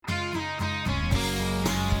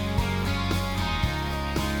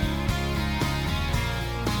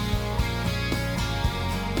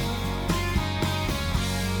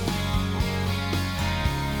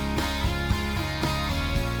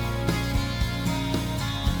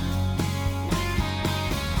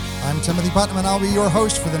Timothy Putnam, and I'll be your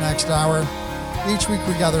host for the next hour. Each week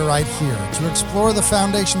we gather right here to explore the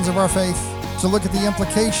foundations of our faith, to look at the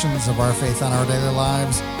implications of our faith on our daily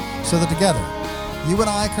lives, so that together, you and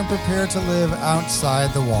I can prepare to live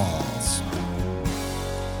outside the walls.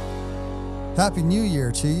 Happy New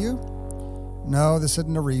Year to you. No, this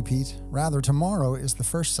isn't a repeat. Rather, tomorrow is the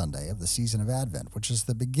first Sunday of the season of Advent, which is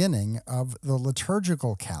the beginning of the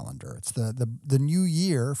liturgical calendar. It's the new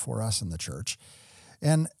year for us in the church.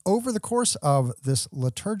 And over the course of this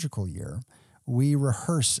liturgical year, we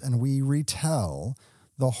rehearse and we retell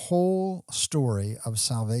the whole story of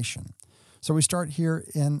salvation. So we start here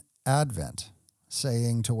in Advent,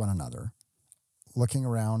 saying to one another, looking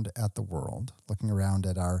around at the world, looking around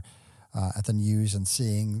at the news and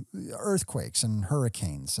seeing earthquakes and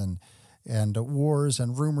hurricanes and wars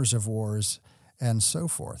and rumors of wars and so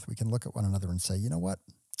forth. We can look at one another and say, you know what?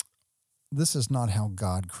 This is not how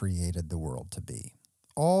God created the world to be.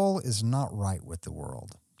 All is not right with the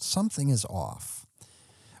world. Something is off.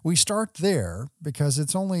 We start there because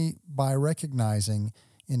it's only by recognizing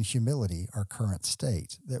in humility our current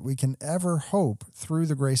state that we can ever hope through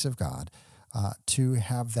the grace of God to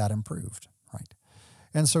have that improved, right?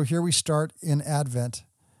 And so here we start in Advent,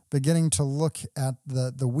 beginning to look at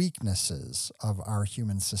the weaknesses of our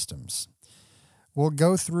human systems. We'll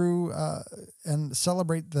go through and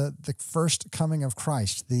celebrate the first coming of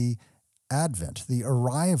Christ, the Advent, the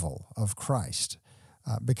arrival of Christ,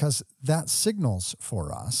 because that signals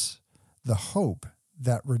for us the hope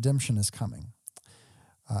that redemption is coming.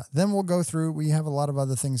 Then we'll go through, we have a lot of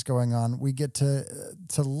other things going on. We get to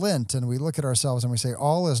Lent and we look at ourselves and we say,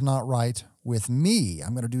 all is not right with me.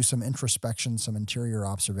 I'm going to do some introspection, some interior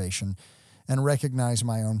observation, and recognize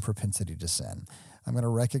my own propensity to sin. I'm going to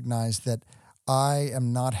recognize that I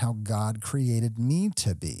am not how God created me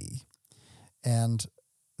to be. And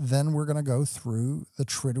then we're going to go through the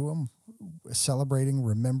Triduum, celebrating,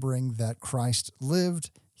 remembering that Christ lived,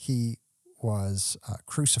 he was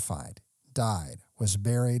crucified, died, was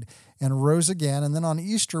buried, and rose again. And then on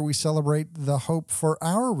Easter, we celebrate the hope for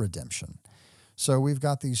our redemption. So we've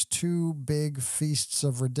got these two big feasts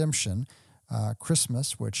of redemption,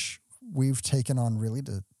 Christmas, which we've taken on really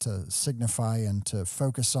to signify and to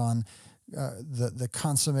focus on the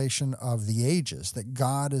consummation of the ages, that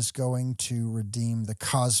God is going to redeem the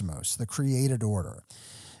cosmos, the created order.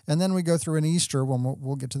 And then we go through an Easter,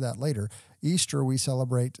 we'll get to that later. Easter, we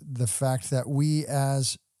celebrate the fact that we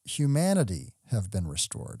as humanity have been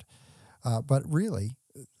restored. But really,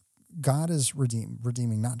 God is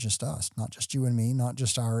redeeming not just us, not just you and me, not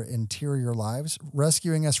just our interior lives,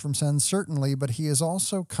 rescuing us from sin, certainly, but he has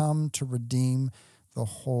also come to redeem the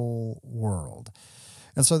whole world.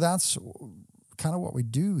 And so that's kind of what we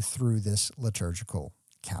do through this liturgical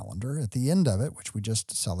calendar. At the end of it, which we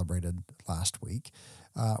just celebrated last week,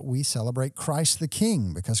 we celebrate Christ the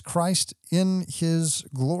King, because Christ in his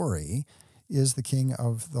glory is the King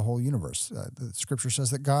of the whole universe. The Scripture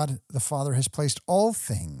says that God the Father has placed all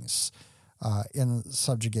things in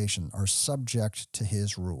subjugation, are subject to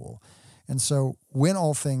his rule. And so when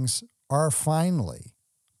all things are finally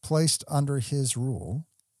placed under his rule,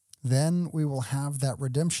 then we will have that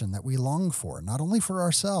redemption that we long for, not only for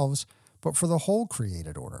ourselves, but for the whole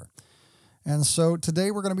created order. And so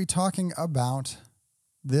today we're going to be talking about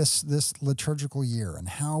this liturgical year and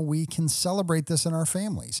how we can celebrate this in our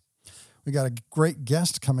families. We got a great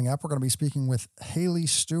guest coming up. We're going to be speaking with Haley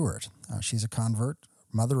Stewart. She's a convert,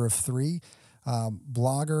 mother of 3,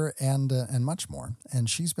 blogger, and much more. And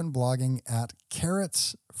she's been blogging at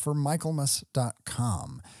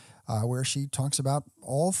carrotsformichaelmas.com, where she talks about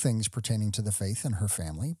all things pertaining to the faith and her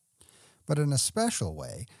family, but in a special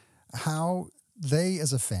way, how they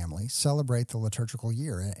as a family celebrate the liturgical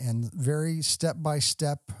year and very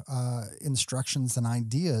step-by-step instructions and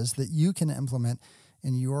ideas that you can implement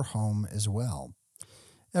in your home as well.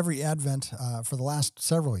 Every Advent for the last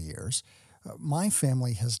several years, my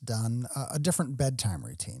family has done a different bedtime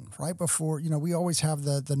routine. Right before, we always have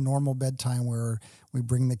the normal bedtime where we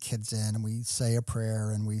bring the kids in and we say a prayer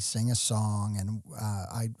and we sing a song, and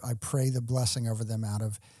I pray the blessing over them out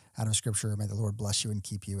of Scripture. May the Lord bless you and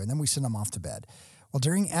keep you. And then we send them off to bed. Well,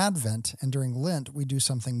 during Advent and during Lent, we do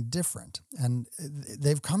something different, and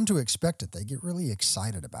they've come to expect it. They get really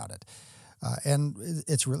excited about it. And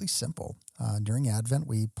it's really simple. During Advent,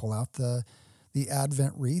 we pull out the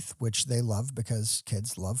Advent wreath, which they love because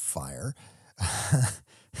kids love fire.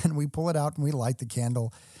 And we pull it out and we light the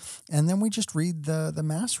candle. And then we just read the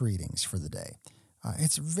Mass readings for the day.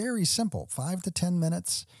 It's very simple, 5 to 10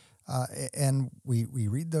 minutes. And we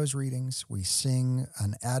read those readings. We sing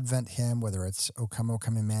an Advent hymn, whether it's O Come,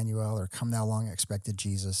 Emmanuel, or Come Thou Long Expected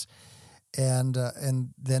Jesus. and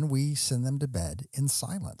then we send them to bed in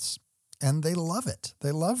silence. And they love it.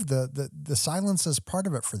 They love the silence as part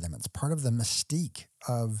of it for them. It's part of the mystique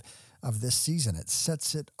of this season. It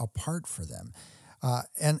sets it apart for them.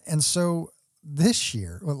 And so last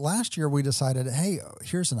year we decided, hey,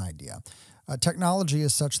 here's an idea. Technology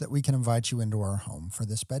is such that we can invite you into our home for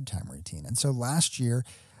this bedtime routine. And so last year,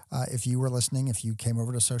 if you were listening, if you came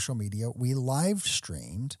over to social media, we live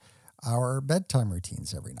streamed our bedtime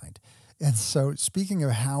routines every night. And so speaking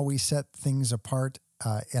of how we set things apart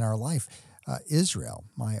in our life, Israel,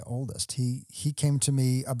 my oldest, he came to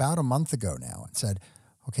me about a month ago now and said,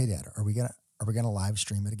 "Okay, Dad, are we gonna live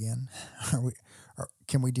stream it again?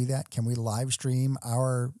 Can we do that? Can we live stream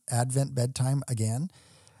our Advent bedtime again?"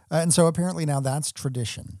 And so apparently now that's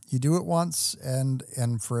tradition. You do it once, and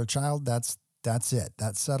for a child, that's it.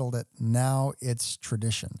 That settled it. Now it's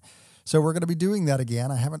tradition. So we're going to be doing that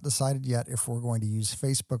again. I haven't decided yet if we're going to use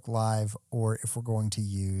Facebook Live or if we're going to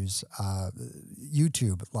use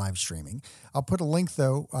YouTube live streaming. I'll put a link,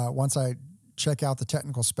 though, once I check out the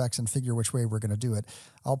technical specs and figure which way we're going to do it.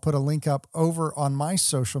 I'll put a link up over on my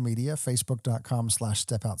social media,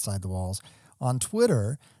 facebook.com/stepoutside-the-walls. On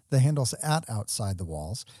Twitter, the handle's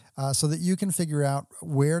 @OutsideTheWalls, so that you can figure out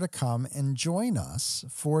where to come and join us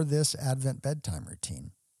for this Advent bedtime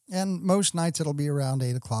routine. And most nights it'll be around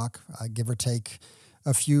 8 o'clock, give or take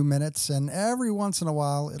a few minutes. And every once in a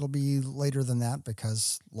while it'll be later than that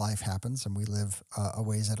because life happens and we live a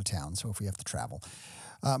ways out of town. So if we have to travel.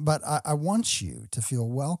 But I want you to feel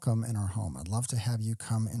welcome in our home. I'd love to have you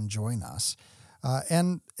come and join us.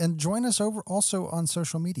 And join us over also on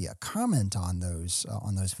social media. Comment on those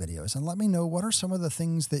videos and let me know what are some of the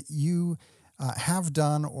things that you have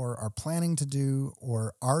done or are planning to do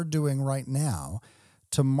or are doing right now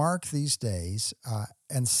to mark these days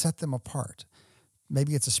and set them apart.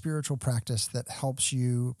 Maybe it's a spiritual practice that helps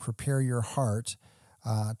you prepare your heart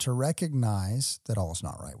to recognize that all is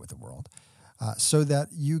not right with the world, so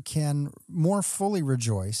that you can more fully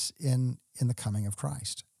rejoice in the coming of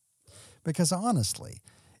Christ. Because honestly,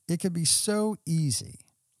 it could be so easy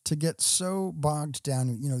to get so bogged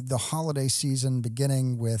down, the holiday season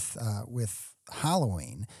beginning with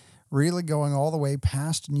Halloween, really going all the way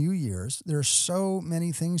past New Year's. There's so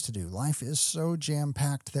many things to do. Life is so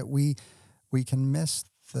jam-packed that we can miss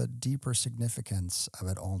the deeper significance of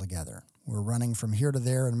it altogether. We're running from here to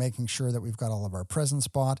there and making sure that we've got all of our presents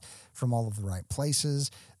bought from all of the right places,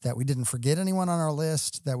 that we didn't forget anyone on our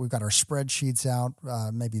list, that we've got our spreadsheets out.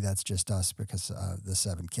 Maybe that's just us because of the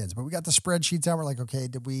 7 kids. But we got the spreadsheets out. We're like, okay,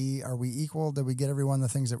 are we equal? Did we get everyone the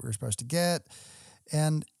things that we were supposed to get?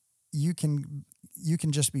 And you can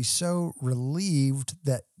just be so relieved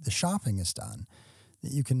that the shopping is done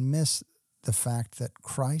that you can miss the fact that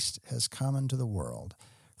Christ has come into the world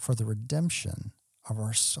for the redemption of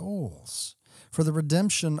our souls, for the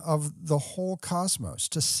redemption of the whole cosmos,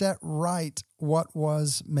 to set right what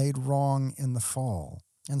was made wrong in the fall.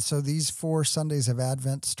 And so these 4 Sundays of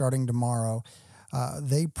Advent, starting tomorrow,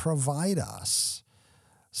 they provide us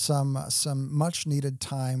some much-needed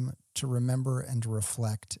time to remember and to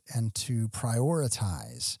reflect and to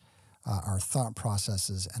prioritize our thought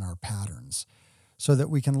processes and our patterns so that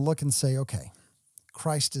we can look and say, okay,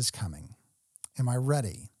 Christ is coming. Am I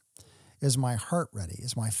ready? Is my heart ready?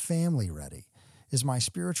 Is my family ready? Is my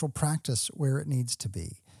spiritual practice where it needs to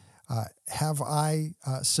be? Have I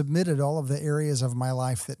submitted all of the areas of my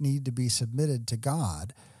life that need to be submitted to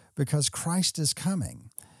God because Christ is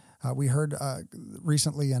coming? We heard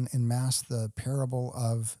recently in Mass the parable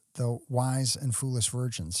of the wise and foolish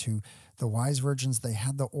virgins. The wise virgins, they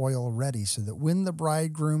had the oil ready so that when the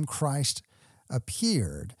bridegroom Christ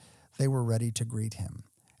appeared, they were ready to greet him.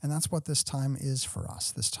 And that's what this time is for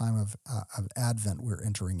us, this time of Advent we're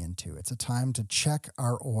entering into. It's a time to check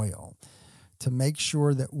our oil, to make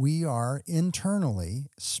sure that we are internally,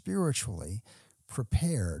 spiritually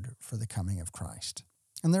prepared for the coming of Christ.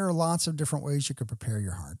 And there are lots of different ways you could prepare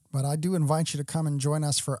your heart. But I do invite you to come and join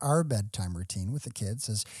us for our bedtime routine with the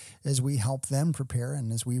kids as we help them prepare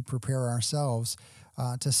and as we prepare ourselves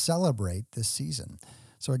to celebrate this season.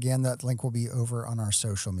 So again, that link will be over on our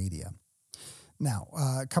social media. Now,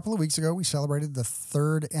 a couple of weeks ago, we celebrated the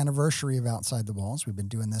 3rd anniversary of Outside the Walls. We've been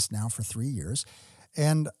doing this now for 3 years.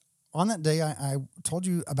 And on that day, I told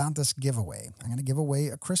you about this giveaway. I'm going to give away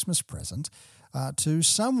a Christmas present to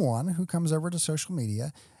someone who comes over to social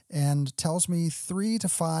media and tells me 3 to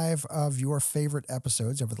 5 of your favorite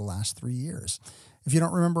episodes over the last 3 years. If you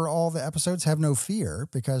don't remember all the episodes, have no fear,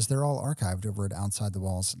 because they're all archived over at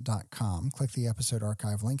OutsideTheWalls.com. Click the episode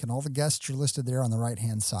archive link, and all the guests are listed there on the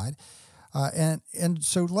right-hand side. And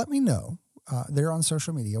so let me know there on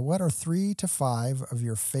social media, what are 3 to 5 of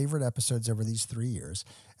your favorite episodes over these 3 years,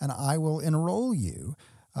 and I will enroll you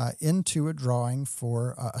into a drawing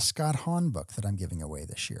for a Scott Hahn book that I'm giving away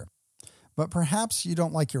this year. But perhaps you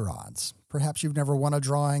don't like your odds. Perhaps you've never won a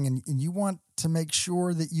drawing and you want to make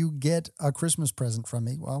sure that you get a Christmas present from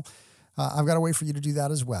me. Well, I've got a way for you to do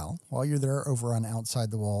that as well. While you're there over on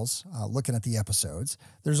Outside the Walls, looking at the episodes,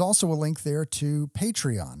 there's also a link there to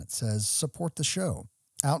Patreon. It says support the show.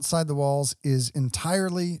 Outside the Walls is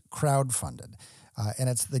entirely crowdfunded. And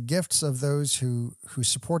it's the gifts of those who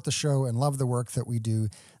support the show and love the work that we do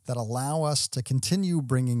that allow us to continue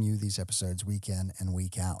bringing you these episodes week in and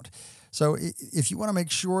week out. So if you want to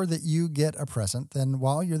make sure that you get a present, then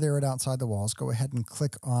while you're there at Outside the Walls, go ahead and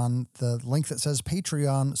click on the link that says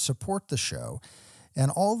Patreon, support the show.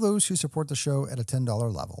 And all those who support the show at a $10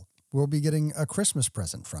 level will be getting a Christmas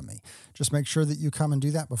present from me. Just make sure that you come and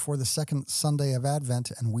do that before the second Sunday of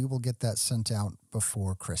Advent, and we will get that sent out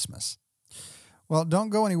before Christmas. Well, don't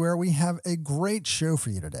go anywhere. We have a great show for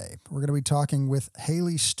you today. We're going to be talking with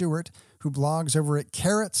Haley Stewart, who blogs over at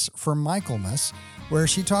Carrots for Michaelmas, where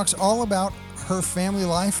she talks all about her family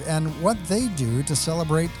life and what they do to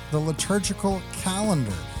celebrate the liturgical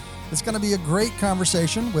calendar. It's going to be a great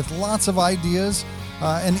conversation with lots of ideas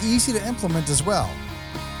and easy to implement as well.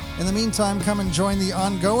 In the meantime, come and join the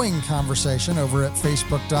ongoing conversation over at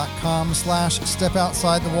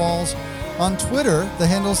facebook.com/stepoutsideTheWalls. On Twitter, the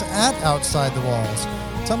handle's @OutsideTheWalls.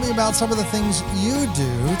 Tell me about some of the things you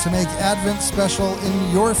do to make Advent special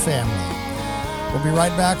in your family. We'll be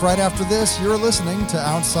right back right after this. You're listening to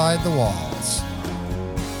Outside the Walls.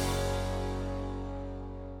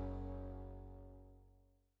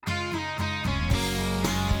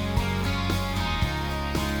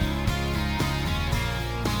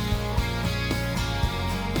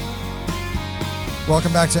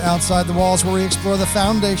 Welcome back to Outside the Walls, where we explore the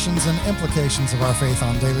foundations and implications of our faith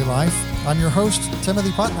on daily life. I'm your host,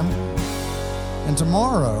 Timothy Putnam, and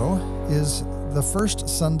tomorrow is the first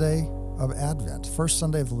Sunday of Advent, first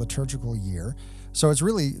Sunday of the liturgical year. So it's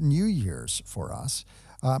really New Year's for us,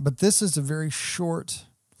 but this is a very short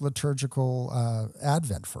liturgical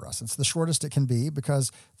Advent for us. It's the shortest it can be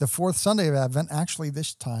because the fourth Sunday of Advent actually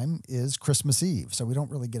this time is Christmas Eve, so we don't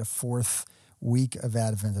really get a fourth week of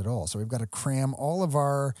Advent at all. So we've got to cram all of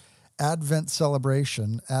our Advent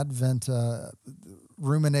celebration, Advent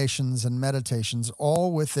ruminations and meditations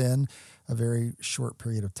all within a very short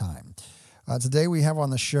period of time. Today we have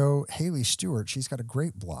on the show Haley Stewart. She's got a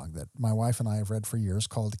great blog that my wife and I have read for years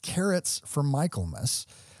called Carrots for Michaelmas.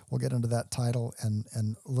 We'll get into that title and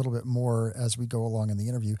a little bit more as we go along in the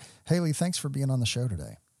interview. Haley, thanks for being on the show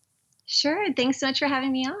today. Sure. Thanks so much for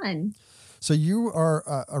having me on. So you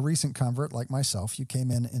are a recent convert like myself. You came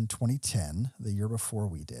in 2010, the year before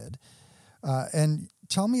we did. And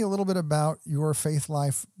tell me a little bit about your faith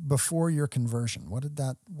life before your conversion. What did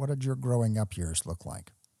your growing up years look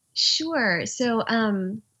like? Sure. So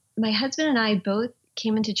my husband and I both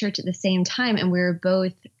came into church at the same time, and we were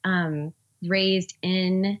both raised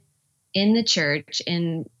in the church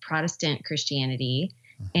in Protestant Christianity.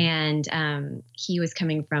 And he was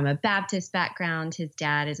coming from a Baptist background. His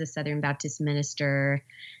dad is a Southern Baptist minister.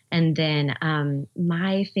 And then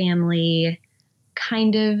my family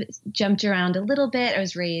kind of jumped around a little bit. I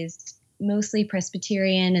was raised mostly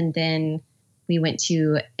Presbyterian, and then we went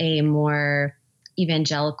to a more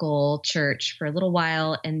evangelical church for a little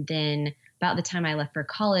while. And then about the time I left for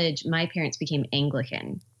college, my parents became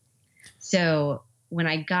Anglican. So when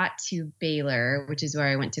I got to Baylor, which is where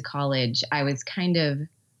I went to college, I was kind of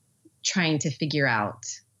trying to figure out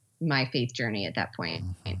my faith journey at that point.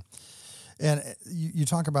 Mm-hmm. And you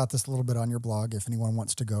talk about this a little bit on your blog. If anyone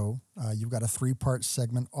wants to go, you've got a 3-part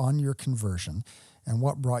segment on your conversion and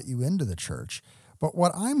what brought you into the church. But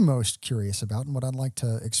what I'm most curious about and what I'd like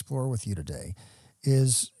to explore with you today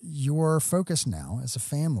is your focus now as a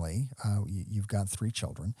family. You've got 3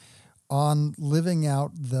 children, on living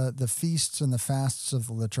out the feasts and the fasts of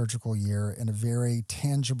the liturgical year in a very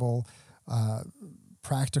tangible,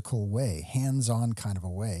 practical way, hands-on kind of a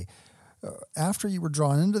way. After you were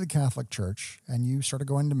drawn into the Catholic Church and you started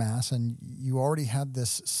going to Mass and you already had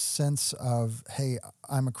this sense of, hey,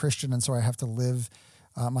 I'm a Christian and so I have to live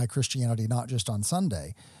my Christianity not just on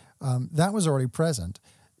Sunday, that was already present.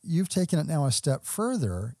 You've taken it now a step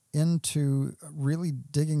further into really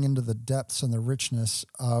digging into the depths and the richness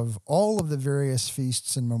of all of the various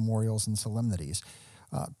feasts and memorials and solemnities.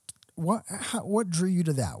 What drew you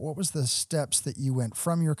to that? What was the steps that you went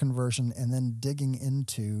from your conversion and then digging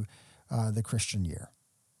into the Christian year?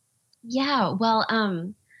 Yeah, well,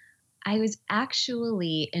 I was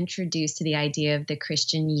actually introduced to the idea of the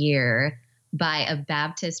Christian year by a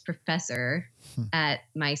Baptist professor at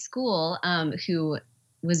my school, who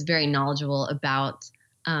was very knowledgeable about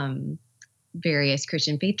various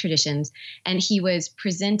Christian faith traditions. And he was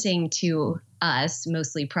presenting to us,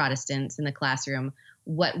 mostly Protestants in the classroom,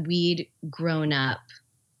 what we'd grown up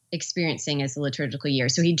experiencing as the liturgical year.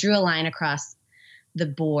 So he drew a line across the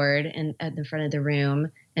board and at the front of the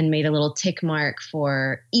room and made a little tick mark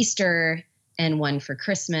for Easter and one for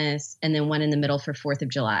Christmas and then one in the middle for 4th of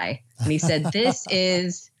July. And he said, this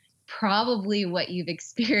is probably what you've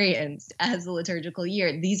experienced as the liturgical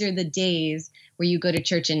year. These are the days where you go to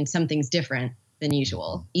church and something's different than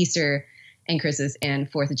usual. Easter and Christmas and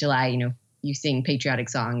 4th of July, you sing patriotic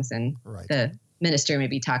songs and the minister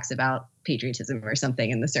maybe talks about patriotism or something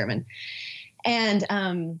in the sermon.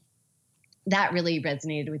 And that really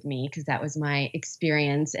resonated with me because that was my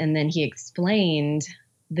experience. And then he explained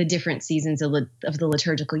the different seasons of the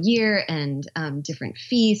liturgical year and different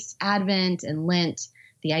feasts, Advent and Lent,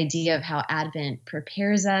 the idea of how Advent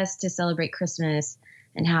prepares us to celebrate Christmas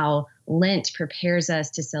and how Lent prepares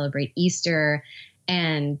us to celebrate Easter,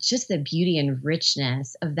 and just the beauty and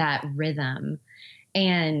richness of that rhythm.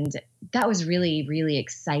 And that was really, really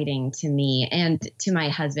exciting to me and to my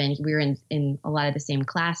husband. We were in a lot of the same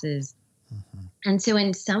classes. Mm-hmm. And so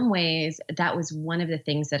in some ways, that was one of the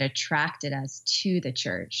things that attracted us to the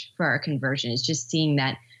church for our conversion, is just seeing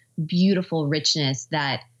that beautiful richness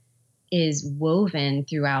that is woven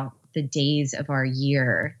throughout the days of our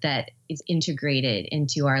year, that is integrated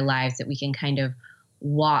into our lives, that we can kind of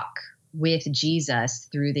walk with Jesus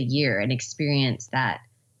through the year and experience that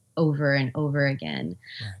over and over again.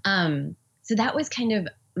 Right. So that was kind of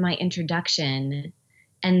my introduction.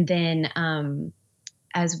 And then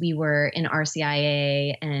as we were in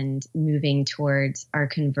RCIA and moving towards our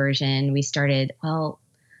conversion, we started,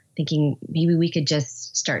 thinking maybe we could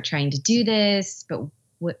just start trying to do this, but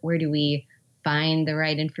where do we find the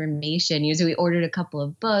right information? So we ordered a couple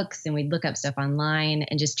of books and we'd look up stuff online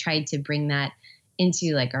and just tried to bring that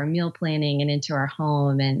into like our meal planning and into our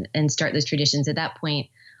home and start those traditions. At that point,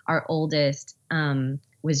 our oldest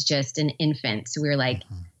was just an infant. So we were like,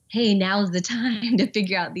 hey, now's the time to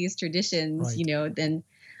figure out these traditions, then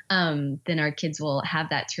our kids will have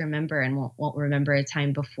that to remember and won't remember a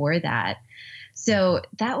time before that. So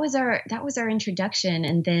that was our introduction.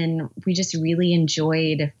 And then we just really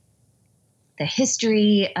enjoyed the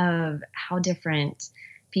history of how different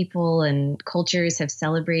people and cultures have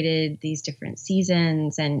celebrated these different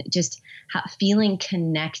seasons, and just feeling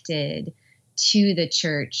connected to the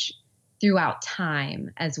church throughout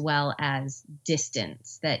time as well as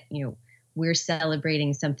distance, that, we're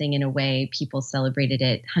celebrating something in a way people celebrated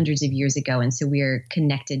it hundreds of years ago. And so we're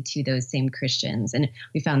connected to those same Christians. And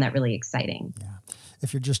we found that really exciting. Yeah.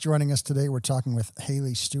 If you're just joining us today, we're talking with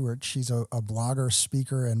Haley Stewart. She's a blogger,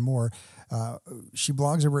 speaker, and more. She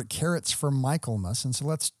blogs over at Carrots for Michaelmas. And so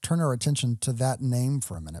let's turn our attention to that name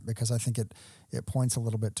for a minute, because I think it points a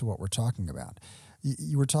little bit to what we're talking about.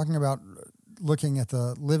 You were talking about looking at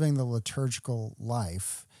living the liturgical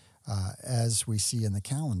life as we see in the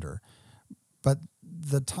calendar. But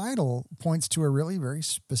the title points to a really very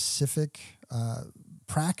specific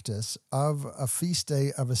practice of a feast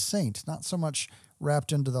day of a saint, not so much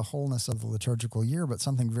wrapped into the wholeness of the liturgical year, but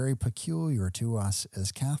something very peculiar to us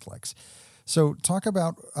as Catholics. So talk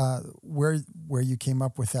about where you came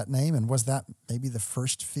up with that name, and was that maybe the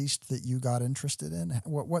first feast that you got interested in?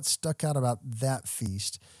 What stuck out about that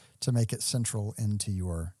feast to make it central into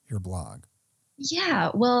your blog?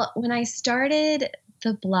 Yeah, well, when I started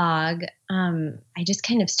the blog, I just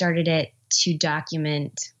kind of started it to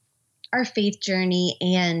document our faith journey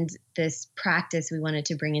and this practice we wanted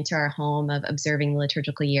to bring into our home of observing the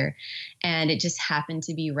liturgical year. And it just happened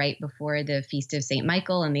to be right before the Feast of St.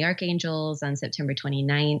 Michael and the Archangels on September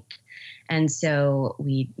 29th. And so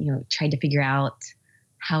we, tried to figure out,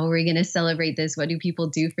 how are we going to celebrate this? What do people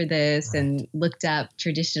do for this? Right. And looked up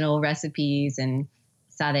traditional recipes and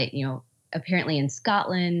saw that, apparently in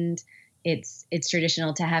Scotland, it's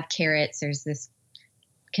traditional to have carrots. There's this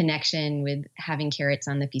connection with having carrots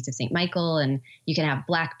on the Feast of St. Michael, and you can have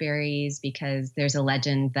blackberries because there's a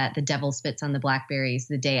legend that the devil spits on the blackberries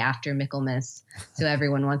the day after Michaelmas. So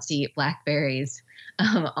everyone wants to eat blackberries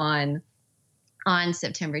on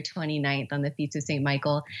September 29th on the Feast of St.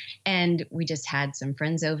 Michael. And we just had some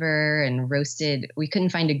friends over and roasted. We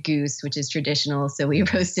couldn't find a goose, which is traditional, so we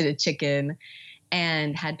roasted a chicken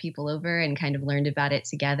and had people over and kind of learned about it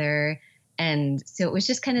together. And so it was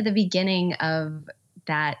just kind of the beginning of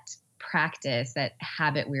that practice, that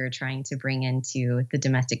habit we were trying to bring into the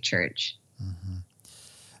domestic church. Mm-hmm.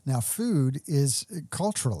 Now, food is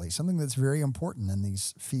culturally something that's very important in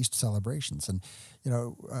these feast celebrations. And,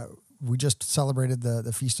 we just celebrated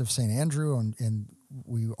the Feast of St. Andrew, and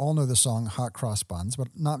we all know the song Hot Cross Buns, but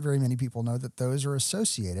not very many people know that those are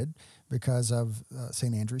associated because of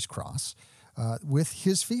St. Andrew's cross with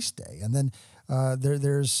his feast day. And then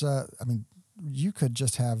there's, you could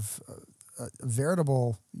just have a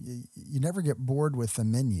veritable, you never get bored with the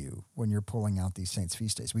menu when you're pulling out these saints'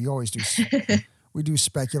 feast days. We always do. We do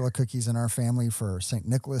specula cookies in our family for St.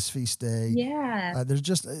 Nicholas feast day. Yeah.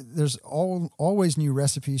 There's always new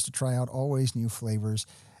recipes to try out, always new flavors.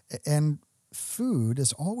 And food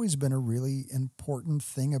has always been a really important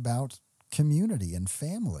thing about community and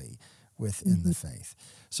family within the faith.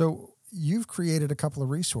 So you've created a couple of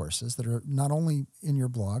resources that are not only in your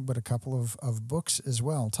blog, but a couple of books as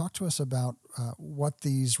well. Talk to us about what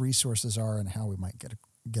these resources are and how we might get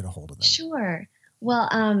a hold of them. Sure. Well,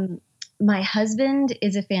 my husband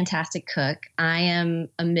is a fantastic cook. I am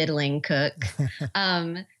a middling cook,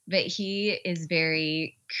 but he is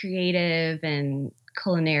very creative and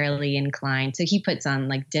culinarily inclined. So he puts on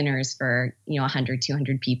like dinners for, 100,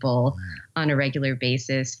 200 people on a regular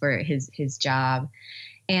basis for his job.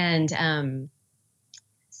 And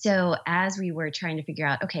so as we were trying to figure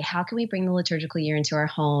out, okay, how can we bring the liturgical year into our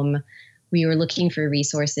home? We were looking for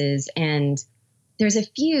resources, and there's a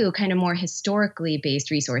few kind of more historically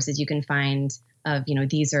based resources you can find of,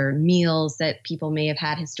 these are meals that people may have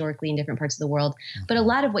had historically in different parts of the world. But a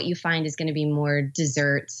lot of what you find is going to be more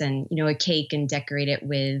desserts and, a cake and decorate it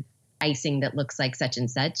with icing that looks like such and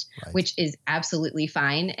such, which is absolutely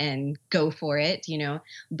fine and go for it,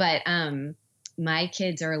 But my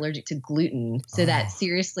kids are allergic to gluten. So that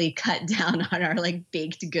seriously cut down on our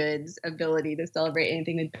baked goods ability to celebrate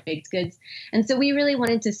anything with baked goods. And so we really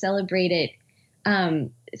wanted to celebrate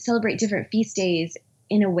different feast days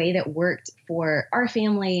in a way that worked for our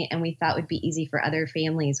family and we thought would be easy for other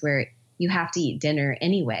families where you have to eat dinner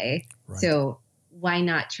anyway. Right. So why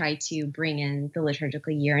not try to bring in the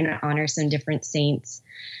liturgical year and honor some different saints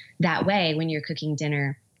that way when you're cooking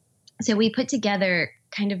dinner? So we put together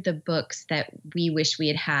kind of the books that we wish we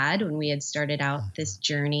had had when we had started out this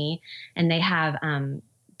journey. And they have the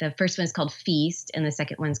first one is called Feast and the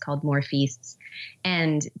second one's called More Feasts.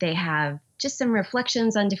 And they have just some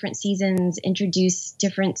reflections on different seasons, introduce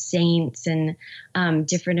different saints and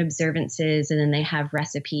different observances. And then they have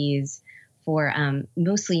recipes for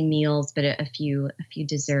mostly meals, but a few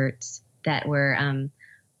desserts that were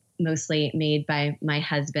mostly made by my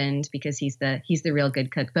husband because he's the real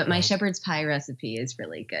good cook. But my shepherd's pie recipe is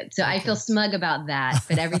really good. So I feel smug about that,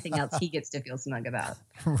 but everything else he gets to feel smug about.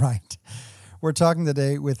 Right. We're talking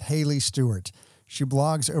today with Haley Stewart. She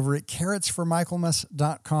blogs over at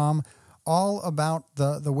carrotsformichaelmas.com all about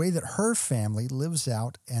the way that her family lives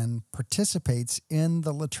out and participates in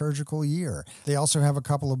the liturgical year. They also have a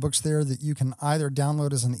couple of books there that you can either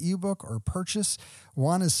download as an ebook or purchase.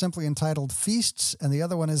 One is simply entitled Feasts, and the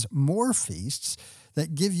other one is More Feasts,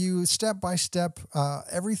 that give you step-by-step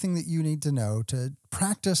everything that you need to know to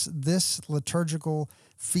practice this liturgical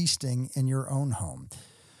feasting in your own home.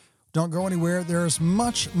 Don't go anywhere. There's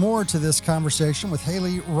much more to this conversation with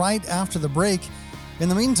Haley right after the break. In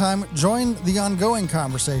the meantime, join the ongoing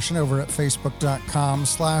conversation over at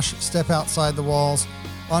facebook.com/stepoutside-the-walls.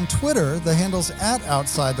 On Twitter, the handle's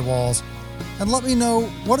 @OutsideTheWalls. And let me know,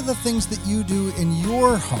 what are the things that you do in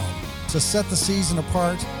your home to set the season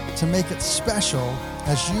apart, to make it special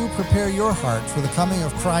as you prepare your heart for the coming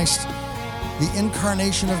of Christ, the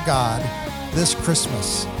incarnation of God, this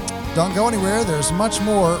Christmas. Don't go anywhere. There's much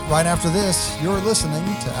more right after this. You're listening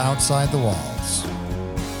to Outside the Walls.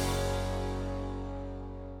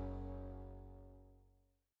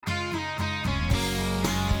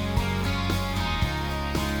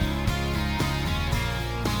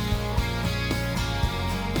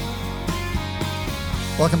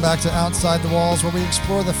 Welcome back to Outside the Walls, where we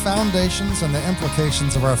explore the foundations and the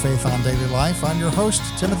implications of our faith on daily life. I'm your host,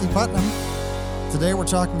 Timothy Putnam. Today we're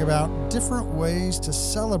talking about different ways to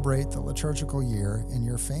celebrate the liturgical year in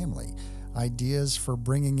your family. Ideas for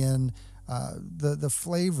bringing in the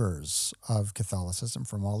flavors of Catholicism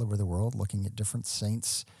from all over the world, looking at different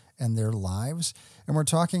saints and their lives. And we're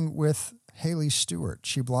talking with Haley Stewart.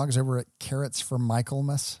 She blogs over at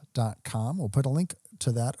carrotsformichaelmas.com. We'll put a link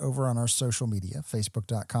to that over on our social media,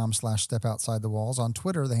 facebook.com/stepoutside-the-walls. On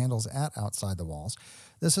Twitter, the handle's @OutsideTheWalls.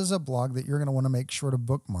 This is a blog that you're going to want to make sure to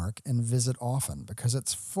bookmark and visit often because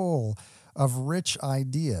it's full of rich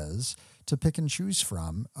ideas to pick and choose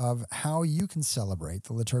from of how you can celebrate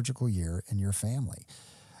the liturgical year in your family.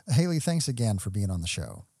 Haley, thanks again for being on the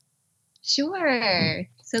show. Sure.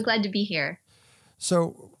 So glad to be here.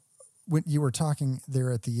 So when you were talking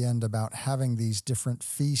there at the end about having these different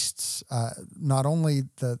feasts, not only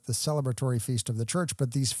the celebratory feast of the church,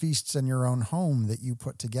 but these feasts in your own home that you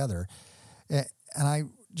put together. And I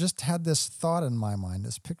just had this thought in my mind,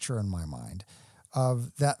 this picture in my mind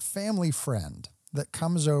of that family friend that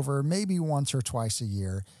comes over maybe once or twice a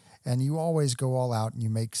year, and you always go all out and you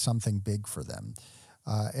make something big for them.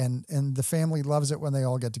 And the family loves it when they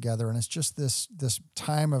all get together, and it's just this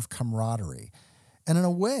time of camaraderie. And in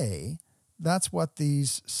a way, that's what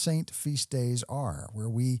these saint feast days are, where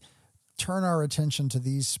we turn our attention to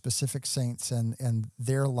these specific saints and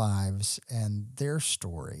their lives and their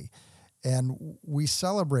story. And we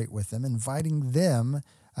celebrate with them, inviting them,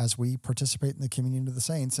 as we participate in the communion of the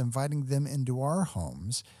saints, inviting them into our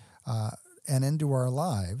homes and into our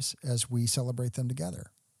lives as we celebrate them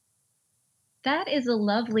together. That is a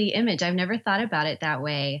lovely image. I've never thought about it that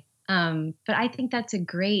way. But I think that's a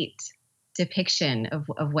great depiction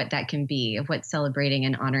of what that can be, of what celebrating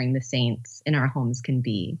and honoring the saints in our homes can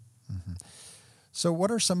be. Mm-hmm. So what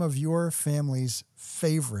are some of your family's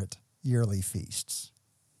favorite yearly feasts?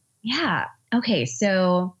 Yeah. Okay.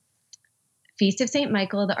 So Feast of St.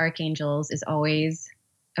 Michael the Archangels is always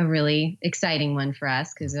a really exciting one for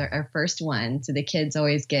us because it's our first one. So the kids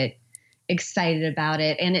always get excited about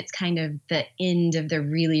it. And it's kind of the end of the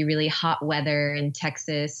really, really hot weather in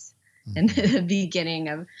Texas and the beginning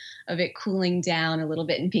of it cooling down a little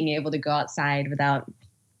bit and being able to go outside without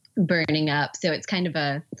burning up. So it's kind of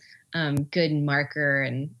a good marker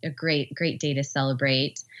and a great day to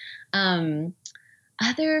celebrate.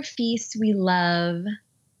 Other feasts we love,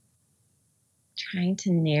 trying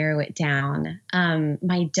to narrow it down.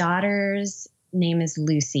 My daughter's name is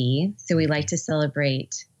Lucy, so we like to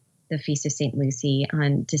celebrate the Feast of St. Lucy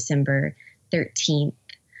on December 13th.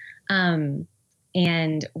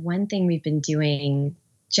 And one thing we've been doing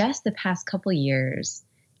just the past couple years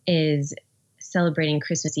is celebrating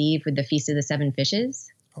Christmas Eve with the Feast of the Seven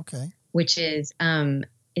Fishes. Okay. Which is,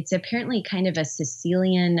 it's apparently kind of a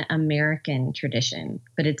Sicilian American tradition,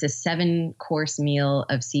 but it's a 7-course meal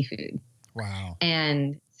of seafood. Wow.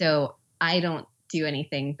 And so I don't do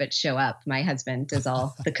anything but show up. My husband does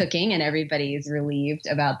all the cooking and everybody's relieved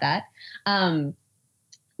about that.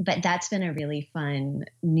 But that's been a really fun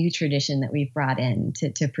new tradition that we've brought in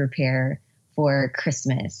to prepare for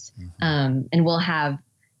Christmas. Mm-hmm. And we'll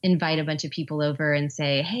invite a bunch of people over and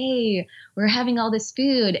say, hey, we're having all this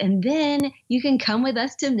food, and then you can come with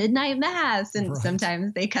us to midnight mass. And right.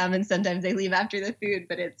 Sometimes they come and sometimes they leave after the food,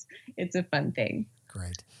 but it's a fun thing.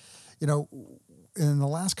 Great. You know, in the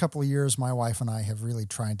last couple of years, my wife and I have really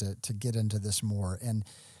tried to get into this more and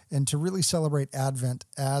to really celebrate Advent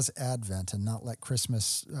as Advent and not let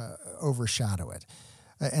Christmas overshadow it.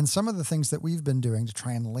 And some of the things that we've been doing to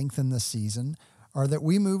try and lengthen the season are that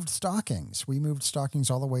we moved stockings. We moved stockings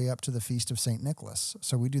all the way up to the Feast of St. Nicholas.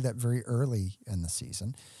 So we do that very early in the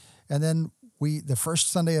season. And then the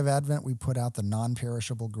first Sunday of Advent, we put out the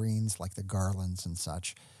non-perishable greens like the garlands and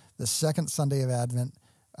such. The second Sunday of Advent,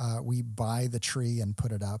 we buy the tree and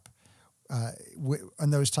put it up. On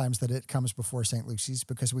those times that it comes before St. Lucy's,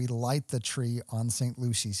 because we light the tree on St.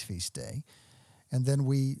 Lucy's feast day. And then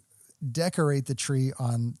we decorate the tree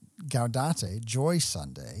on Gaudete, Joy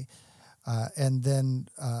Sunday, and then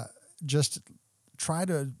just try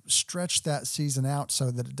to stretch that season out so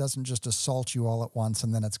that it doesn't just assault you all at once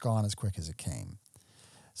and then it's gone as quick as it came.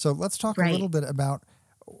 So let's talk a little bit about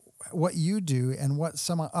what you do and what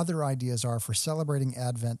some other ideas are for celebrating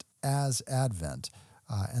Advent as Advent.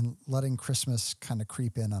 And letting Christmas kind of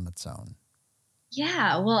creep in on its own.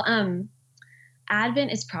 Yeah, well,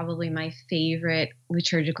 Advent is probably my favorite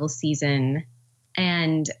liturgical season.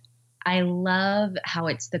 And I love how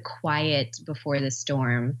it's the quiet before the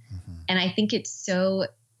storm. Mm-hmm. And I think it's so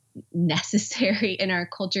necessary in our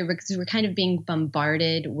culture because we're kind of being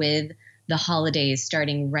bombarded with the holidays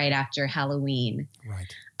starting right after Halloween.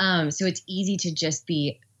 Right. So it's easy to just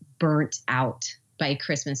be burnt out by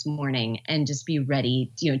Christmas morning and just be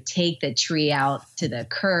ready, take the tree out to the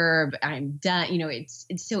curb. I'm done. It's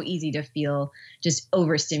so easy to feel just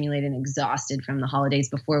overstimulated and exhausted from the holidays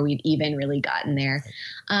before we've even really gotten there.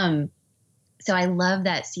 So I love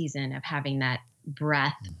that season of having that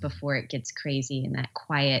breath before it gets crazy and that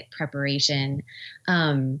quiet preparation.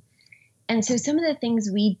 And so some of the things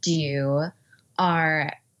we do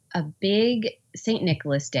are a big St.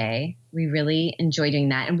 Nicholas Day. We really enjoy doing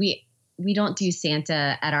that. And we don't do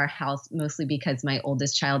Santa at our house, mostly because my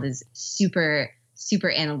oldest child is super,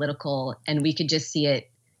 super analytical and we could just see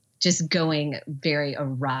it just going very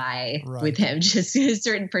awry with him, just his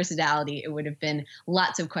certain personality. It would have been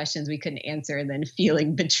lots of questions we couldn't answer and then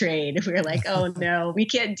feeling betrayed. We were like, oh no, we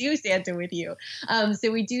can't do Santa with you.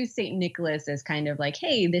 So we do St. Nicholas as kind of like,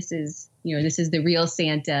 hey, this is the real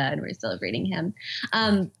Santa and we're celebrating him.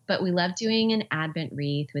 But we love doing an Advent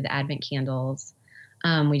wreath with Advent candles.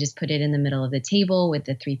 We just put it in the middle of the table with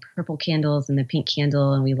the 3 purple candles and the pink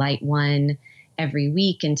candle, and we light one every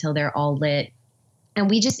week until they're all lit. And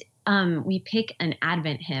we pick an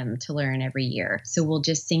Advent hymn to learn every year. So we'll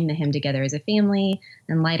just sing the hymn together as a family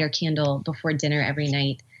and light our candle before dinner every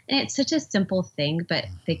night. And it's such a simple thing, but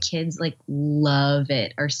the kids like love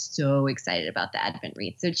it, are so excited about the Advent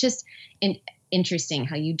wreath. So it's just interesting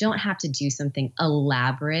how you don't have to do something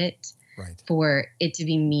elaborate for it to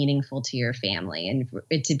be meaningful to your family and for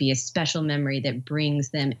it to be a special memory that brings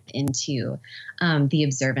them into the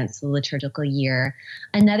observance of the liturgical year.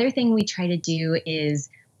 Another thing we try to do is,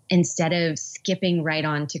 instead of skipping right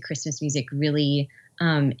on to Christmas music, really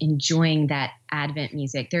enjoying that Advent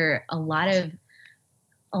music. There are a lot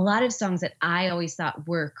of songs that I always thought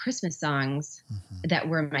were Christmas songs that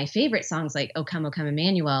were my favorite songs, like O Come,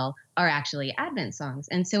 Emmanuel, are actually Advent songs.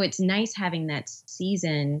 And so it's nice having that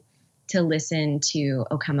season to listen to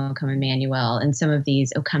O Come, Emmanuel, and some of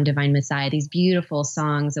these O Come, Divine Messiah, these beautiful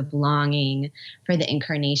songs of longing for the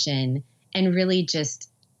incarnation, and really just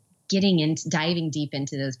diving deep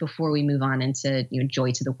into those before we move on into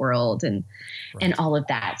Joy to the World and all of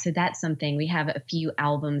that. So that's something. We have a few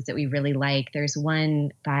albums that we really like. There's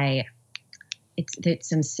one by it's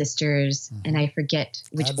some sisters, and I forget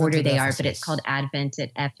which Advent order they Ephesus. are, but it's called Advent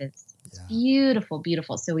at Ephesus. It's beautiful,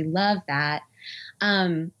 beautiful. So we love that.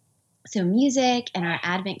 So music and our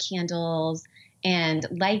Advent candles. And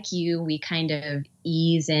like you, we kind of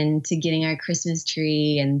ease into getting our Christmas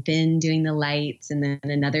tree and then doing the lights. And then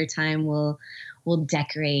another time we'll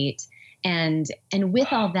decorate. And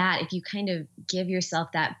with all that, if you kind of give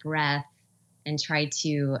yourself that breath and try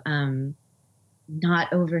to not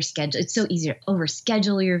overschedule, it's so easy to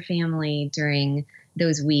overschedule your family during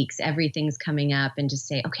those weeks. Everything's coming up, and just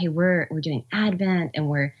say, okay, we're doing Advent and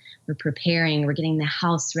we're preparing, we're getting the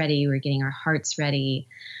house ready, we're getting our hearts ready.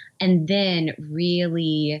 And then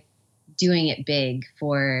really doing it big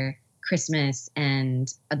for Christmas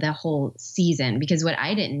and the whole season. Because what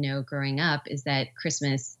I didn't know growing up is that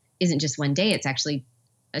Christmas isn't just one day, it's actually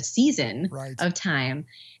a season of time.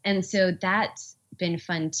 And so that's been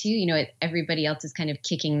fun too. Everybody else is kind of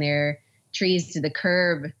kicking their trees to the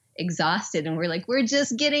curb, exhausted. And we're like, we're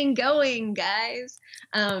just getting going, guys.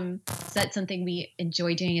 So that's something we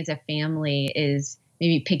enjoy doing as a family, is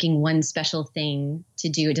maybe picking one special thing to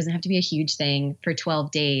do. It doesn't have to be a huge thing for 12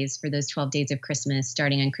 days, for those 12 days of Christmas,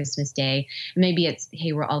 starting on Christmas Day. Maybe it's,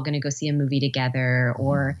 hey, we're all going to go see a movie together,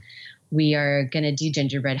 or we are going to do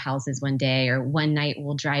gingerbread houses one day, or one night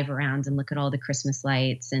we'll drive around and look at all the Christmas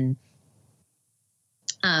lights, and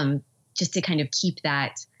just to kind of keep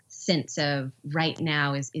that sense of right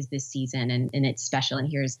now is this season, and it's special,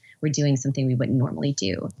 and we're doing something we wouldn't normally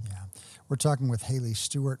do. Yeah. We're talking with Haley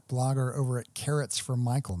Stewart, blogger over at Carrots for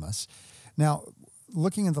Michaelmas. Now,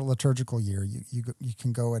 looking at the liturgical year, you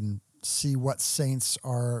can go and see what saints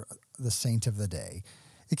are the saint of the day.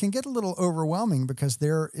 It can get a little overwhelming because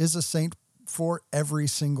there is a saint for every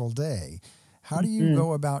single day. How do you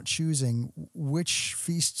go about choosing which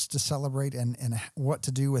feasts to celebrate and what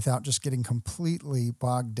to do without just getting completely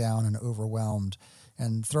bogged down and overwhelmed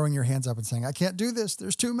and throwing your hands up and saying, I can't do this,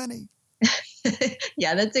 there's too many?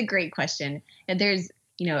 Yeah, that's a great question. And there's,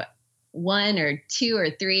 one or two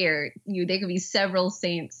or three, or there could be several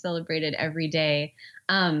saints celebrated every day.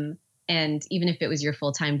 And even if it was your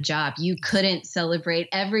full-time job, you couldn't celebrate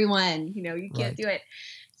everyone. You can't do it.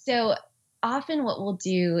 So often what we'll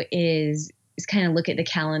do is kind of look at the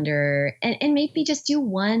calendar and maybe just do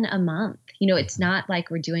one a month. It's not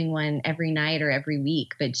like we're doing one every night or every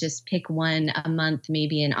week, but just pick one a month.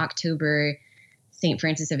 Maybe in October, St.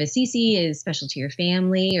 Francis of Assisi is special to your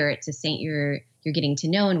family, or it's a saint you're getting to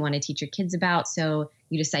know and want to teach your kids about. So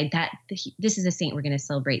you decide that this is a saint we're going to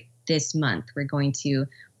celebrate this month. We're going to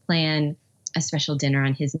plan a special dinner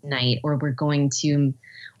on his night, or we're going to,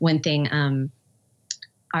 one thing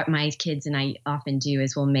my kids and I often do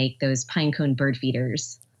is we'll make those pine cone bird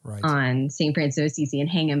feeders on St. Francis of Assisi and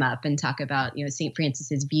hang them up and talk about, St.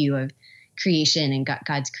 Francis's view of creation and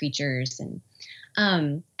God's creatures. And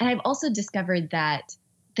I've also discovered that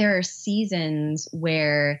there are seasons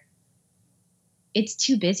where it's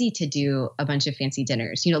too busy to do a bunch of fancy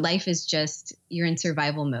dinners. Life is just, you're in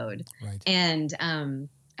survival mode. And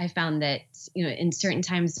I found that, in certain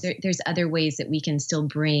times there's other ways that we can still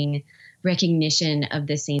bring recognition of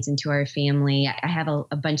the saints into our family. I have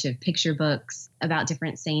a bunch of picture books about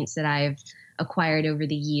different saints that I've acquired over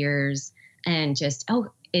the years, and just,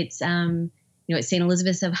 it's St.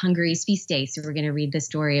 Elizabeth of Hungary's feast day. So we're going to read the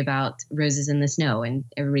story about roses in the snow, and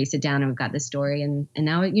everybody sit down and we've got the story, and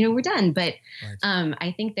now, we're done. But right.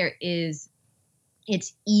 I think it's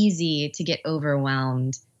easy to get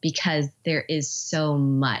overwhelmed because there is so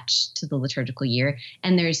much to the liturgical year,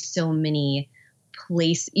 and there's so many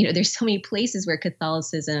places where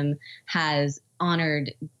Catholicism has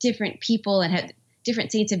honored different people, and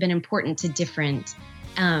different saints have been important to different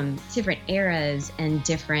eras and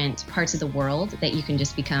different parts of the world, that you can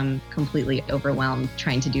just become completely overwhelmed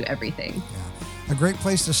trying to do everything. Yeah. A great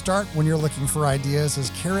place to start when you're looking for ideas is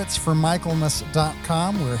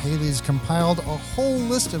carrotsformichaelmas.com, where Haley's compiled a whole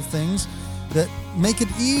list of things that make it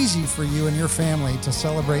easy for you and your family to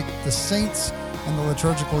celebrate the saints and the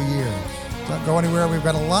liturgical year. Don't go anywhere. We've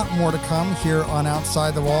got a lot more to come here on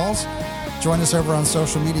Outside the Walls. Join us over on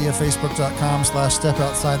social media,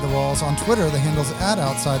 facebook.com/StepOutsideTheWalls. On Twitter, the handle's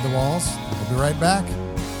 @OutsideTheWalls. We'll be right back.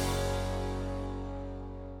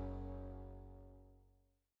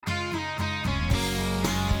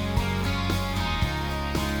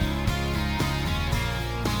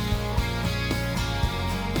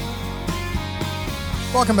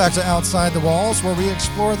 Welcome back to Outside the Walls, where we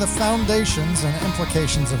explore the foundations and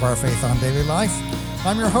implications of our faith on daily life.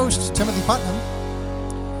 I'm your host, Timothy Putnam.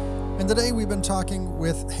 And today we've been talking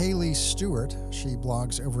with Haley Stewart. She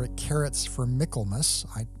blogs over at Carrots for Michaelmas.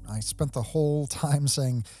 I spent the whole time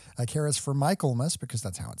saying Carrots for Michaelmas because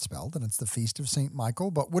that's how it's spelled, and it's the feast of St.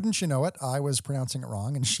 Michael. But wouldn't you know it, I was pronouncing it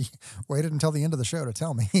wrong, and she waited until the end of the show to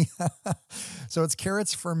tell me. So it's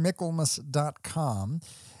carrotsformichaelmas.com.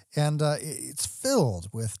 And it's filled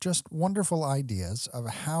with just wonderful ideas of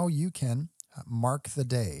how you can mark the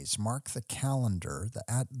days, mark the calendar,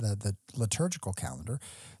 the liturgical calendar,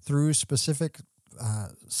 through specific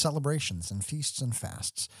celebrations and feasts and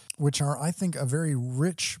fasts, which are, I think, a very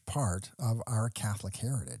rich part of our Catholic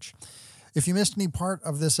heritage. If you missed any part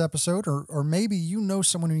of this episode, or maybe you know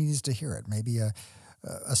someone who needs to hear it, maybe a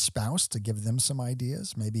spouse to give them some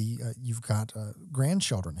ideas. Maybe you've got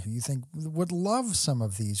grandchildren who you think would love some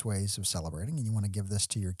of these ways of celebrating, and you want to give this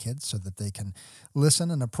to your kids so that they can listen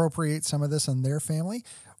and appropriate some of this in their family.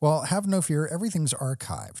 Well, have no fear. Everything's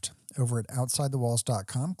archived over at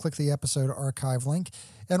OutsideTheWalls.com. Click the episode archive link.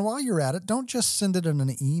 And while you're at it, don't just send it in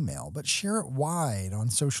an email, but share it wide on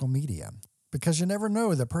social media. Because you never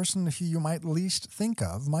know, the person who you might least think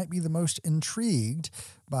of might be the most intrigued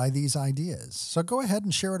by these ideas. So go ahead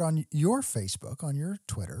and share it on your Facebook, on your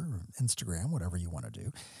Twitter, or Instagram, whatever you want to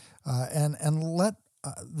do, and let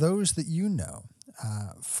those that you know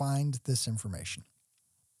find this information.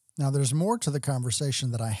 Now, there's more to the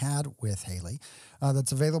conversation that I had with Haley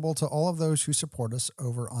that's available to all of those who support us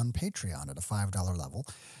over on Patreon at a $5 level.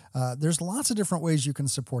 There's lots of different ways you can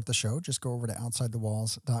support the show. Just go over to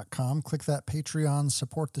OutsideTheWalls.com, click that Patreon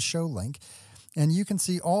support the show link, and you can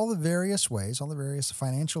see all the various ways, all the various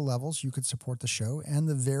financial levels you could support the show, and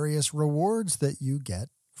the various rewards that you get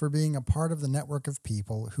for being a part of the network of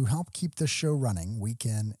people who help keep this show running week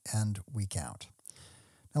in and week out.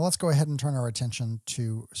 Now let's go ahead and turn our attention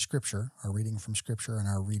to Scripture, our reading from Scripture and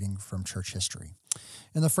our reading from church history.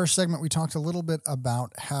 In the first segment, we talked a little bit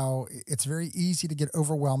about how it's very easy to get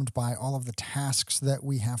overwhelmed by all of the tasks that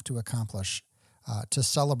we have to accomplish to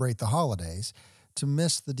celebrate the holidays, to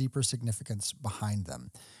miss the deeper significance behind them.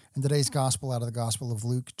 In today's gospel, out of the Gospel of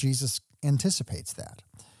Luke, Jesus anticipates that.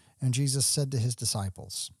 And Jesus said to his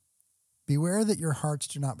disciples, "Beware that your hearts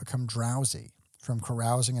do not become drowsy from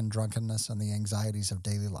carousing and drunkenness and the anxieties of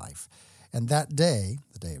daily life, and that day,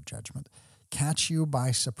 the day of judgment, catch you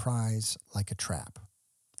by surprise like a trap.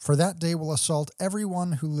 For that day will assault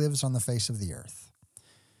everyone who lives on the face of the earth.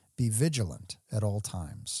 Be vigilant at all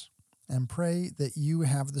times, and pray that you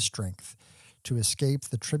have the strength to escape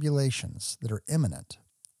the tribulations that are imminent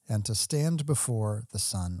and to stand before the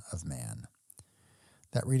Son of Man."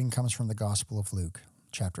 That reading comes from the Gospel of Luke,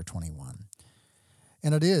 chapter 21.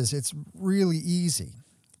 And it's really easy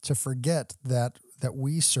to forget that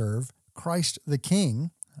we serve Christ the King,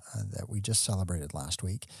 that we just celebrated last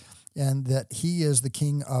week, and that he is the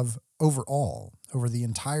King of over all, over the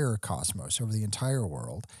entire cosmos, over the entire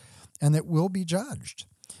world, and that we'll be judged.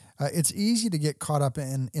 It's easy to get caught up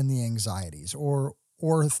in the anxieties or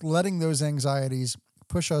letting those anxieties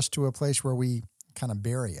push us to a place where we kind of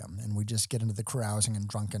bury them and we just get into the carousing and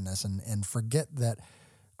drunkenness and forget that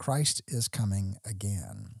Christ is coming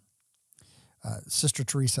again. Sister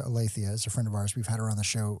Teresa Aletheia is a friend of ours. We've had her on the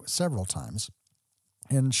show several times.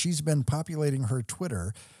 And she's been populating her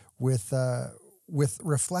Twitter with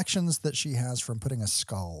reflections that she has from putting a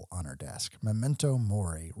skull on her desk. Memento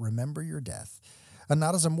mori, remember your death. And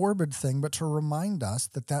not as a morbid thing, but to remind us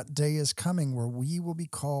that that day is coming where we will be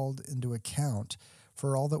called into account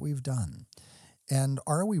for all that we've done. And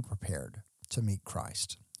are we prepared to meet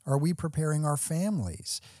Christ? Are we preparing our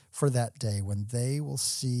families for that day when they will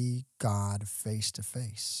see God face to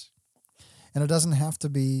face? And it doesn't have to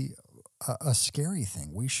be a scary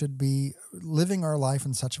thing. We should be living our life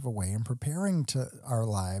in such a way and preparing to our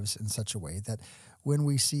lives in such a way that when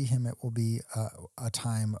we see him, it will be a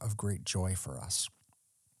time of great joy for us.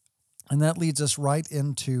 And that leads us right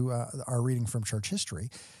into our reading from church history,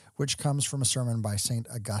 which comes from a sermon by St.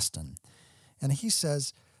 Augustine. And he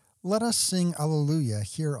says, "Let us sing Alleluia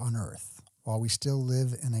here on earth while we still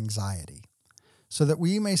live in anxiety, so that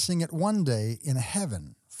we may sing it one day in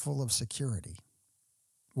heaven full of security."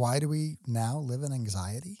 Why do we now live in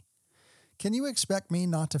anxiety? Can you expect me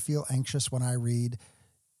not to feel anxious when I read,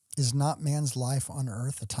 "Is not man's life on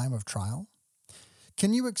earth a time of trial?"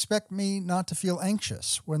 Can you expect me not to feel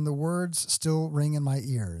anxious when the words still ring in my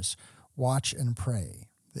ears, "Watch and pray,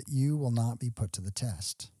 that you will not be put to the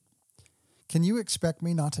test"? Can you expect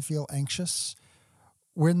me not to feel anxious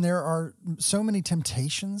when there are so many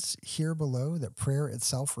temptations here below that prayer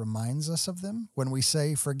itself reminds us of them? When we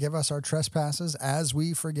say, "Forgive us our trespasses as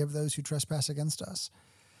we forgive those who trespass against us."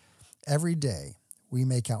 Every day we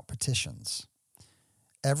make out petitions.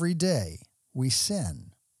 Every day we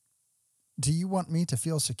sin. Do you want me to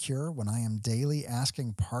feel secure when I am daily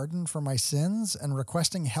asking pardon for my sins and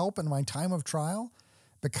requesting help in my time of trial?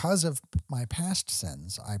 Because of my past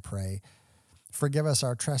sins, I pray, "Forgive us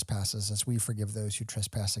our trespasses as we forgive those who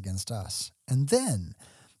trespass against us." And then,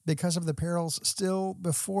 because of the perils still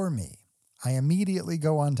before me, I immediately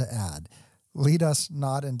go on to add, "Lead us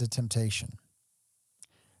not into temptation."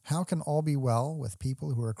 How can all be well with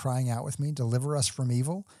people who are crying out with me, "Deliver us from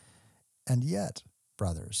evil"? And yet,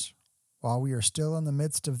 brothers, while we are still in the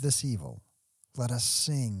midst of this evil, let us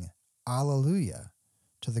sing Alleluia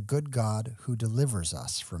to the good God who delivers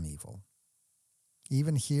us from evil.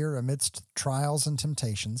 Even here, amidst trials and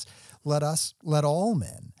temptations, let all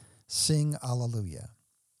men sing Alleluia.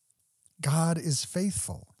 God is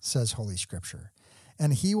faithful, says Holy Scripture,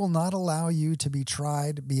 and he will not allow you to be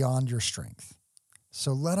tried beyond your strength.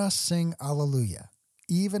 So let us sing Alleluia,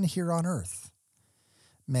 even here on earth.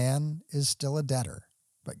 Man is still a debtor,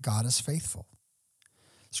 but God is faithful.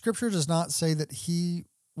 Scripture does not say that he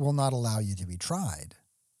will not allow you to be tried,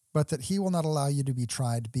 but that he will not allow you to be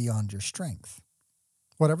tried beyond your strength.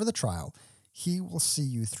 Whatever the trial, he will see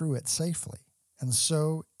you through it safely, and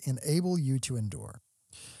so enable you to endure.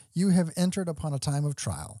 You have entered upon a time of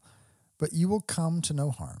trial, but you will come to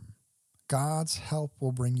no harm. God's help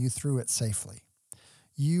will bring you through it safely.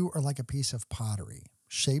 You are like a piece of pottery,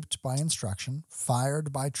 shaped by instruction,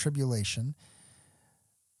 fired by tribulation.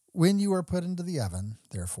 When you are put into the oven,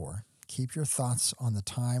 therefore, keep your thoughts on the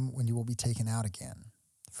time when you will be taken out again,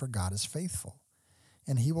 for God is faithful,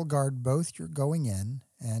 and he will guard both your going in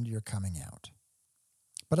and your coming out.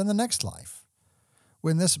 But in the next life,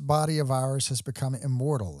 when this body of ours has become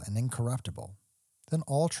immortal and incorruptible, then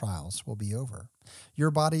all trials will be over.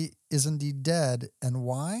 Your body is indeed dead, and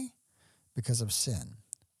why? Because of sin.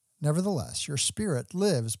 Nevertheless, your spirit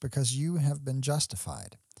lives because you have been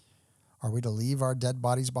justified. Are we to leave our dead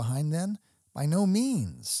bodies behind then? By no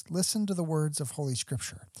means. Listen to the words of Holy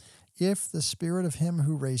Scripture. If the spirit of him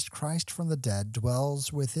who raised Christ from the dead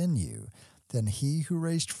dwells within you, then he who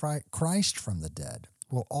raised Christ from the dead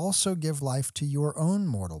will also give life to your own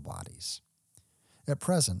mortal bodies. At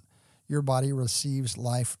present, your body receives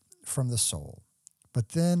life from the soul, but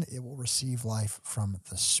then it will receive life from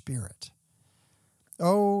the Spirit.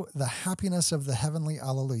 Oh, the happiness of the heavenly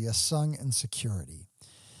Alleluia sung in security.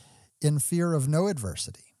 In fear of no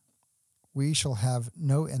adversity, we shall have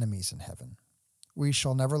no enemies in heaven. We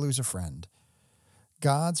shall never lose a friend.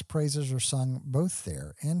 God's praises are sung both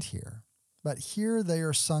there and here, but here they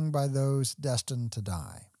are sung by those destined to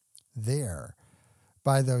die, there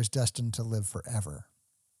by those destined to live forever.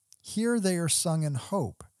 Here they are sung in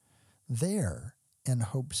hope, there in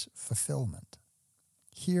hope's fulfillment.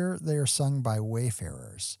 Here they are sung by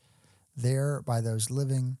wayfarers, there by those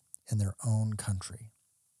living in their own country.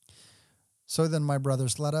 So then, my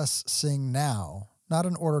brothers, let us sing now, not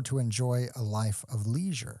in order to enjoy a life of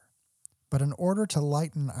leisure, but in order to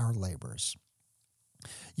lighten our labors.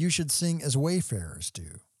 You should sing as wayfarers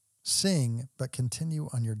do. Sing, but continue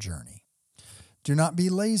on your journey. Do not be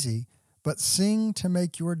lazy, but sing to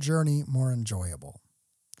make your journey more enjoyable.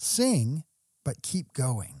 Sing, but keep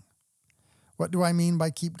going. What do I mean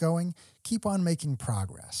by keep going? Keep on making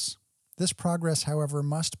progress. This progress, however,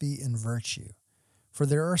 must be in virtue. For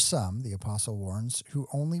there are some, the apostle warns, who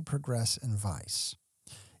only progress in vice.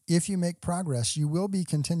 If you make progress, you will be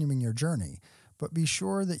continuing your journey, but be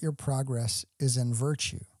sure that your progress is in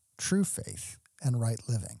virtue, true faith, and right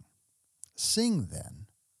living. Sing then,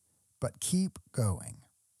 but keep going.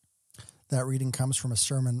 That reading comes from a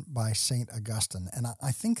sermon by St. Augustine, and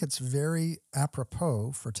I think it's very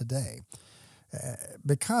apropos for today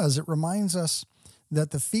because it reminds us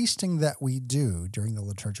that the feasting that we do during the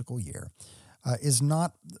liturgical year is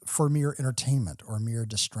not for mere entertainment or mere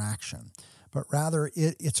distraction, but rather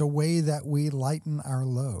it's a way that we lighten our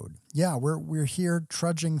load. Yeah, we're here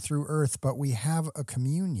trudging through earth, but we have a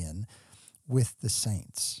communion with the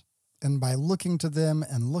saints. And by looking to them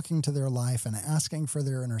and looking to their life and asking for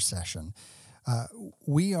their intercession,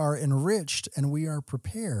 we are enriched and we are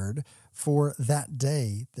prepared for that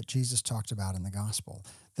day that Jesus talked about in the gospel,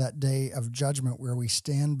 that day of judgment where we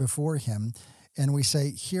stand before him and we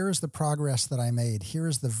say, here's the progress that I made.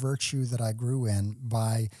 Here's the virtue that I grew in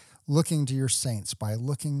by looking to your saints, by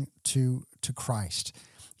looking to Christ.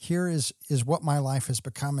 Here is what my life has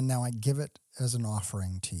become, and now I give it as an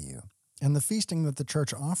offering to you. And the feasting that the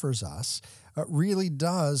church offers us really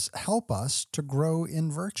does help us to grow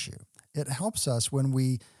in virtue. It helps us when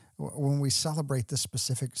we celebrate this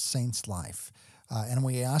specific saint's life and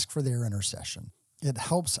we ask for their intercession. It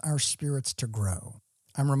helps our spirits to grow.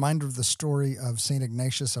 I'm reminded of the story of St.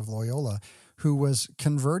 Ignatius of Loyola, who was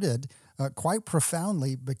converted quite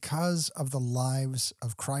profoundly because of the lives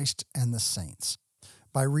of Christ and the saints.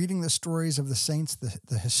 By reading the stories of the saints,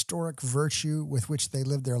 the historic virtue with which they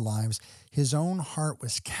lived their lives, his own heart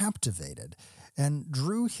was captivated and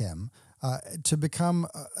drew him to become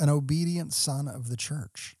an obedient son of the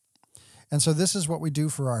church. And so this is what we do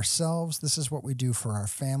for ourselves. This is what we do for our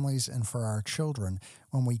families and for our children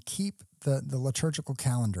when we keep the liturgical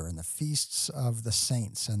calendar and the feasts of the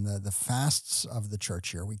saints and the fasts of the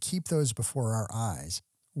church year. We keep those before our eyes.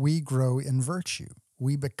 We grow in virtue.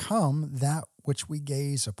 We become that which we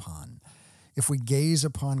gaze upon. If we gaze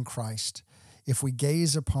upon Christ, if we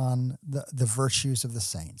gaze upon the virtues of the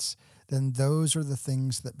saints, then those are the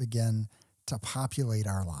things that begin to populate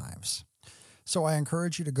our lives. So I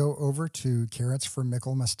encourage you to go over to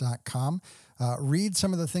carrotsformichaelmas.com, read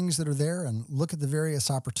some of the things that are there and look at the various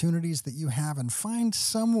opportunities that you have and find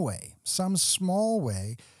some way, some small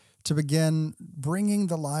way to begin bringing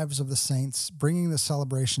the lives of the saints, bringing the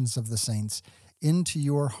celebrations of the saints into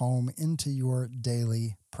your home, into your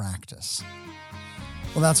daily practice.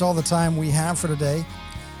 Well, that's all the time we have for today.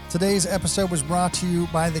 Today's episode was brought to you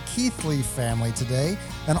by the Keithley family today,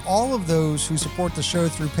 and all of those who support the show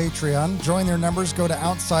through Patreon. Join their numbers, go to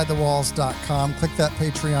outsidethewalls.com, click that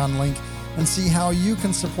Patreon link, and see how you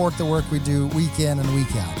can support the work we do week in and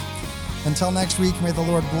week out. Until next week, may the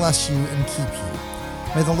Lord bless you and keep you.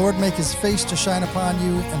 May the Lord make his face to shine upon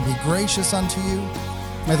you and be gracious unto you.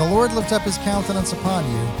 May the Lord lift up his countenance upon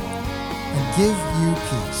you and give you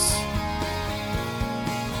peace.